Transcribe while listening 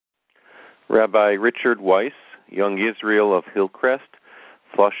Rabbi Richard Weiss, Young Israel of Hillcrest,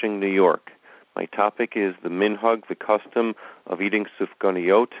 Flushing, New York. My topic is the minhag, the custom of eating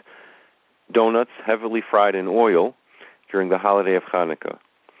sufganiyot, donuts heavily fried in oil, during the holiday of Hanukkah.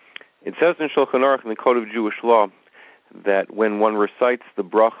 It says in Shulchan Aruch, in the Code of Jewish Law, that when one recites the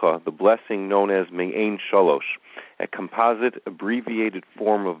bracha, the blessing known as Me'ein Shalosh, a composite, abbreviated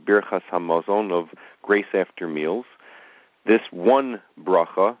form of Birchas Hamazon, of grace after meals, this one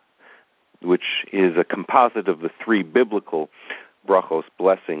bracha, which is a composite of the three biblical brachos,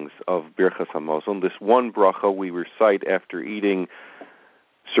 blessings of Birchas Hamazon, this one bracha we recite after eating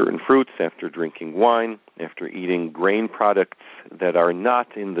certain fruits, after drinking wine, after eating grain products that are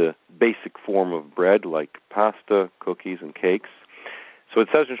not in the basic form of bread, like pasta, cookies, and cakes. So it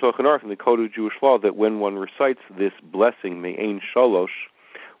says in Shulchan Aruch, in the Code of Jewish Law, that when one recites this blessing, Me'ein Shalosh,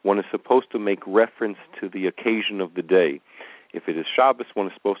 one is supposed to make reference to the occasion of the day. If it is Shabbos, one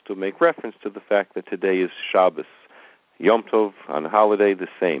is supposed to make reference to the fact that today is Shabbos. Yom Tov, on a holiday, the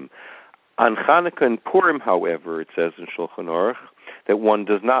same. On Hanukkah and Purim, however, it says in Shulchan Aruch, that one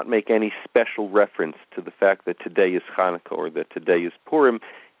does not make any special reference to the fact that today is Hanukkah or that today is Purim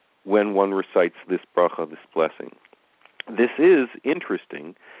when one recites this bracha, this blessing. This is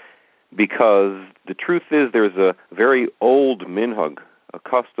interesting because the truth is there's a very old minhag, a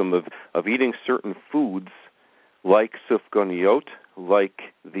custom of eating certain foods like sufganiyot, like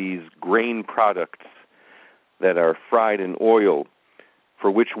these grain products that are fried in oil,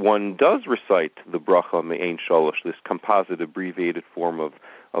 for which one does recite the bracha Me'ein Shalosh, this composite abbreviated form of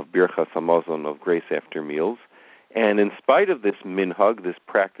Birchas Hamazon, of grace after meals. And in spite of this minhag, this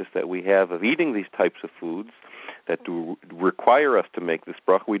practice that we have of eating these types of foods that do require us to make this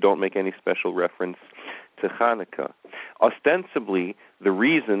bracha, we don't make any special reference to Hanukkah. Ostensibly, the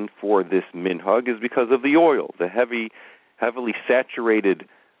reason for this minhag is because of the oil. The heavily saturated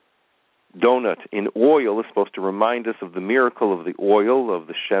donut in oil is supposed to remind us of the miracle of the oil, of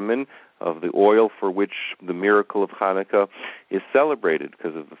the shemen, of the oil for which the miracle of Hanukkah is celebrated,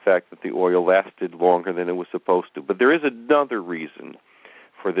 because of the fact that the oil lasted longer than it was supposed to. But there is another reason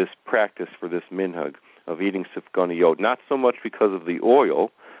for this practice, for this minhag of eating sufganiyot, not so much because of the oil,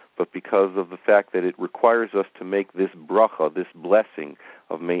 but because of the fact that it requires us to make this bracha, this blessing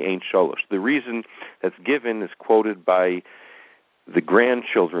of Me'ein Shalosh. The reason that's given is quoted by the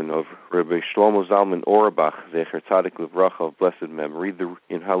grandchildren of Rabbi Shlomo Zalman Auerbach, Zecher Tzadik Livracha, of blessed memory,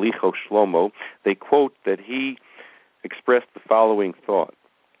 in Halicho Shlomo, they quote that he expressed the following thought.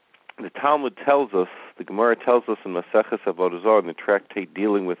 The Talmud tells us, the Gemara tells us in Maseches Avodah Zarah, in the tractate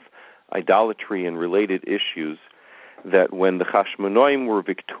dealing with idolatry and related issues, that when the Hashmonaim were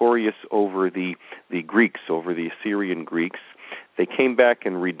victorious over the Greeks, over the Assyrian Greeks, they came back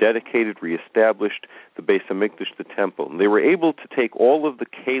and rededicated, reestablished the Beis HaMikdash, the temple. And they were able to take all of the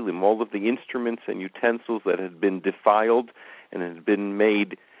kelim, all of the instruments and utensils that had been defiled and had been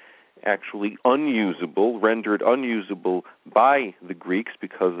made actually unusable, rendered unusable by the Greeks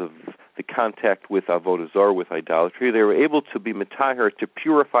because of the contact with Avodah Zarah, with idolatry. They were able to be mitaher, to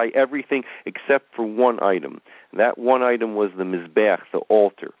purify everything except for one item. And that one item was the Mizbeach, the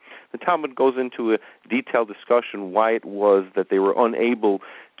altar. The Talmud goes into a detailed discussion why it was that they were unable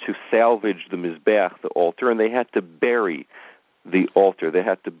to salvage the Mizbeach, the altar, and they had to bury the altar. They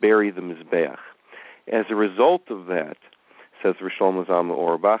had to bury the Mizbeach. As a result of that, says Rosh Zalman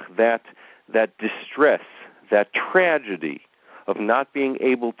Auerbach, that distress, that tragedy of not being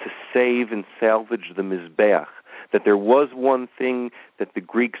able to save and salvage the Mizbeach, that there was one thing that the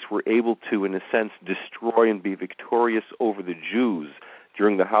Greeks were able to, in a sense, destroy and be victorious over the Jews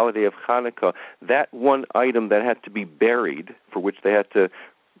during the holiday of Hanukkah, that one item that had to be buried, for which they had to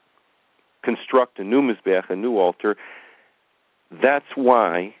construct a new Mizbeach, a new altar, that's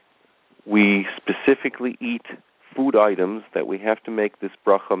why we specifically eat food items that we have to make this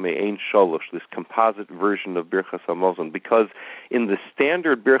bracha Me'ein Shalosh, this composite version of Birchas Hamazon, because in the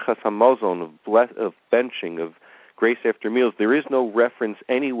standard Birchas Hamazon of benching, of grace after meals, there is no reference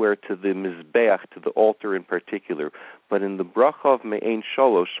anywhere to the Mizbeach, to the altar in particular. But in the bracha of Me'ein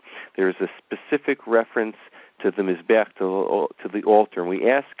Shalosh, there is a specific reference to the Mizbeach, to the altar. And we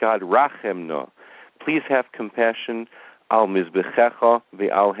ask God, Rachemna, please have compassion al mizbechecha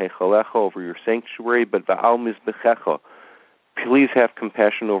ve'al hechalecha, over your sanctuary, but ve'al mizbechecha, please have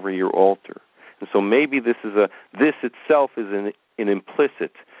compassion over your altar. And so maybe this itself is an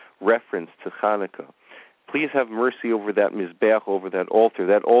implicit reference to Hanukkah. Please have mercy over that mizbeach, over that altar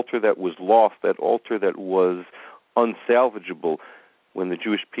that was lost, that altar that was unsalvageable when the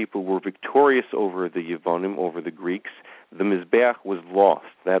Jewish people were victorious over the Yevonim, over the Greeks. The mizbeach was lost.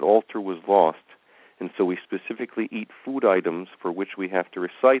 That altar was lost. And so we specifically eat food items for which we have to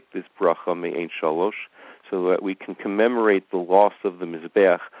recite this bracha me'ein shalosh, so that we can commemorate the loss of the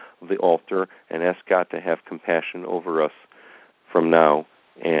mizbeach, of the altar, and ask God to have compassion over us from now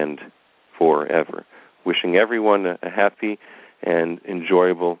and forever. Wishing everyone a happy and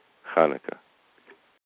enjoyable Hanukkah.